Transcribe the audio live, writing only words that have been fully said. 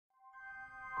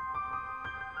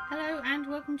Hello and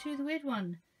welcome to the weird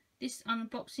one. This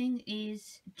unboxing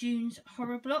is June's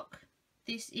Horror Block.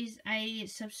 This is a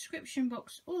subscription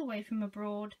box all the way from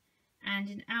abroad, and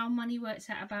in our money works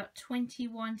at about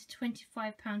 £21 to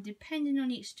 £25 depending on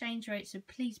the exchange rate, so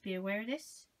please be aware of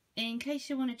this. In case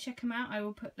you want to check them out, I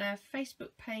will put their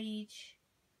Facebook page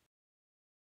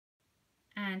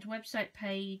and website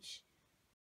page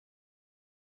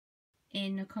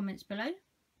in the comments below.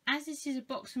 As this is a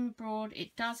box from abroad,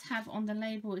 it does have on the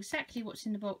label exactly what's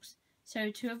in the box, so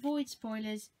to avoid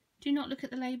spoilers, do not look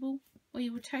at the label or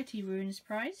you will totally ruin the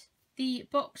surprise. The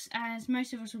box, as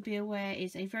most of us will be aware,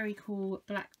 is a very cool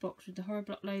black box with the Horror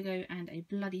Block logo and a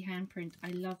bloody handprint. I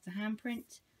love the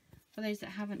handprint. For those that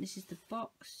haven't, this is the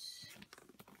box.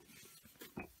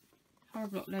 Horror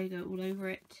Block logo all over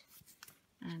it,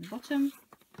 and the bottom,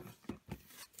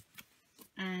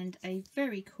 and a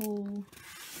very cool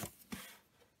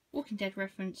Walking Dead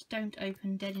reference, don't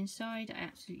open dead inside. I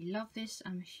absolutely love this.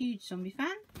 I'm a huge zombie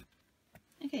fan.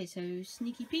 Okay, so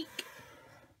sneaky peek.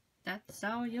 That's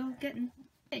all you're getting.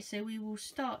 Okay, so we will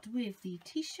start with the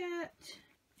t-shirt.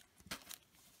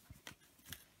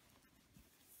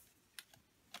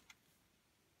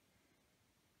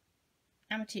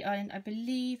 Amity Island. I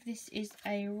believe this is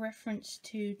a reference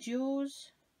to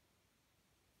Jaws.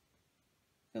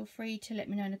 Feel free to let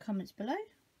me know in the comments below.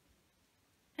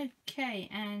 Okay,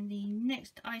 and the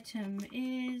next item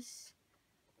is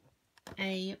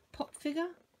a pop figure,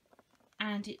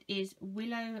 and it is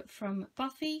Willow from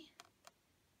Buffy.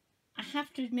 I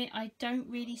have to admit, I don't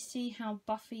really see how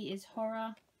Buffy is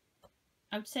horror.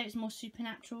 I would say it's more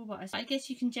supernatural, but I guess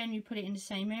you can generally put it in the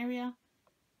same area.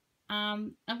 I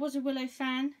was a Willow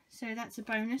fan, so that's a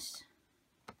bonus.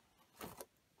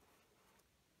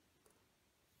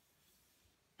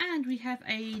 And we have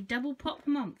a double pop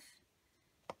month.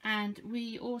 And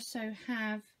we also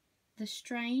have the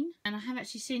Strain, and I have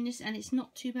actually seen this and it's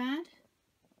not too bad.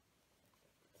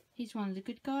 He's one of the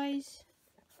good guys,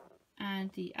 and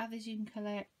the others you can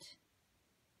collect,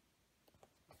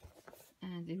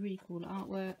 and the really cool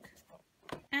artwork.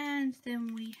 And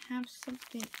then we have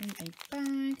something in a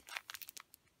bag.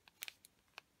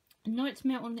 A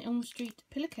Nightmare on Elm Street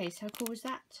pillowcase. How cool is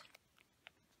that?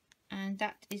 And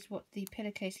that is what the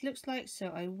pillowcase looks like, so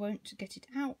I won't get it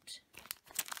out.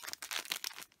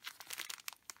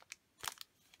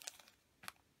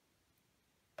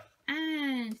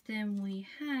 And then we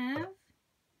have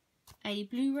a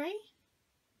Blu-ray,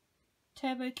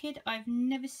 Turbo Kid. I've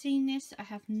never seen this. I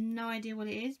have no idea what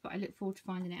it is, but I look forward to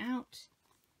finding it out.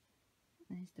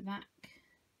 There's the back.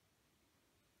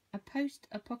 A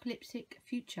post-apocalyptic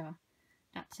future.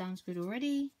 That sounds good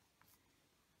already.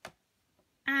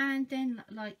 And then,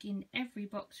 like in every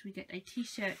box, we get a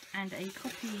t-shirt and a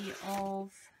copy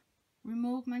of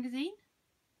Remorgue magazine.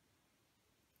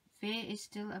 Fear is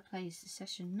Still a Place,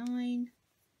 session 9,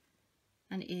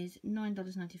 and it is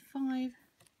 $9.95.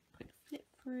 Quick flip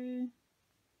through.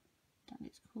 That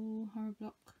looks cool. Horror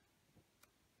Block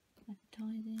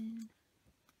advertising.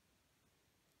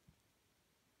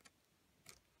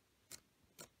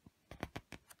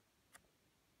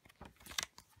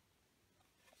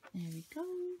 There we go.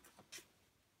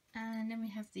 And then we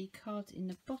have the cards in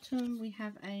the bottom. We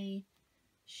have a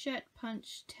Shirt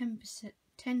Punch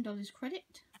 $10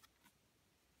 credit.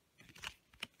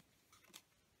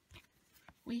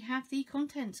 We have the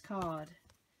contents card,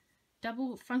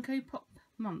 double Funko Pop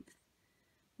month.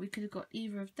 We could have got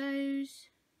either of those.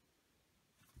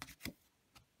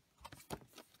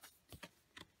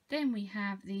 Then we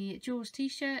have the Jaws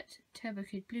t-shirt, Turbo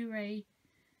Kid Blu-ray,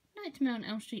 Nightmare on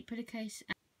Elm Street pillowcase,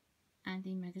 and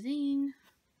the magazine.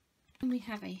 And we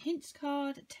have a hints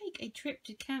card, take a trip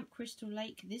to Camp Crystal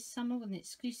Lake this summer with an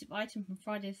exclusive item from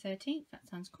Friday the 13th. That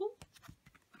sounds cool.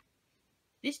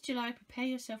 This July, prepare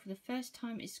yourself for the first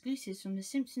time exclusives from The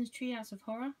Simpsons Treehouse of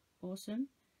Horror. Awesome.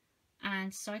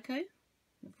 And Psycho.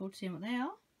 Look forward to seeing what they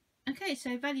are. Okay,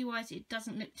 so value-wise, it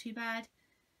doesn't look too bad.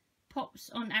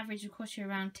 Pops on average will cost you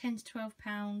around £10 to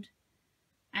 £12.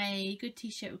 A good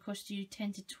t-shirt will cost you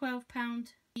 £10 to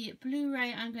 £12. The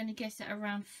Blu-ray, I'm going to guess at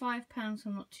around £5.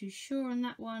 I'm not too sure on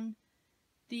that one.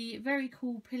 The very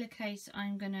cool pillowcase,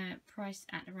 I'm going to price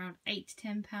at around £8 to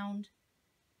 £10.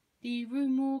 The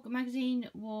Remorgue magazine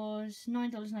was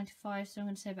 $9.95, so I'm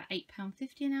going to say about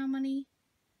 £8.50 in our money.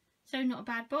 So not a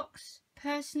bad box.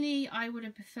 Personally, I would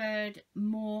have preferred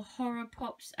more horror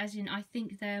pops, as in I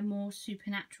think they're more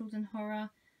supernatural than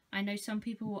horror. I know some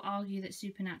people will argue that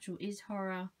supernatural is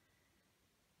horror,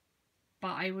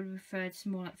 but I would have preferred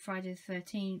some more like Friday the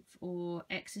 13th or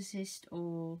Exorcist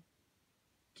or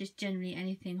just generally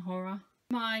anything horror.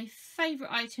 My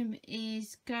favourite item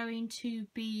is going to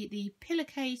be the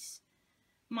pillowcase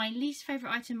My least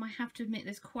favourite item, I have to admit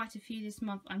there's quite a few this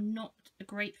month. I'm not a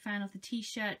great fan of the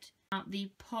t-shirt. The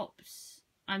pops,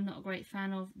 I'm not a great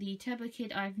fan of. The Turbo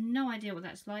Kid, I have no idea what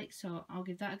that's like, so I'll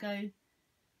give that a go.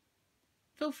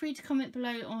 Feel free to comment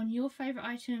below on your favourite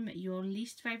item, your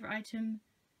least favourite item.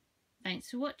 Thanks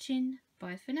for watching.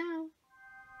 Bye for now.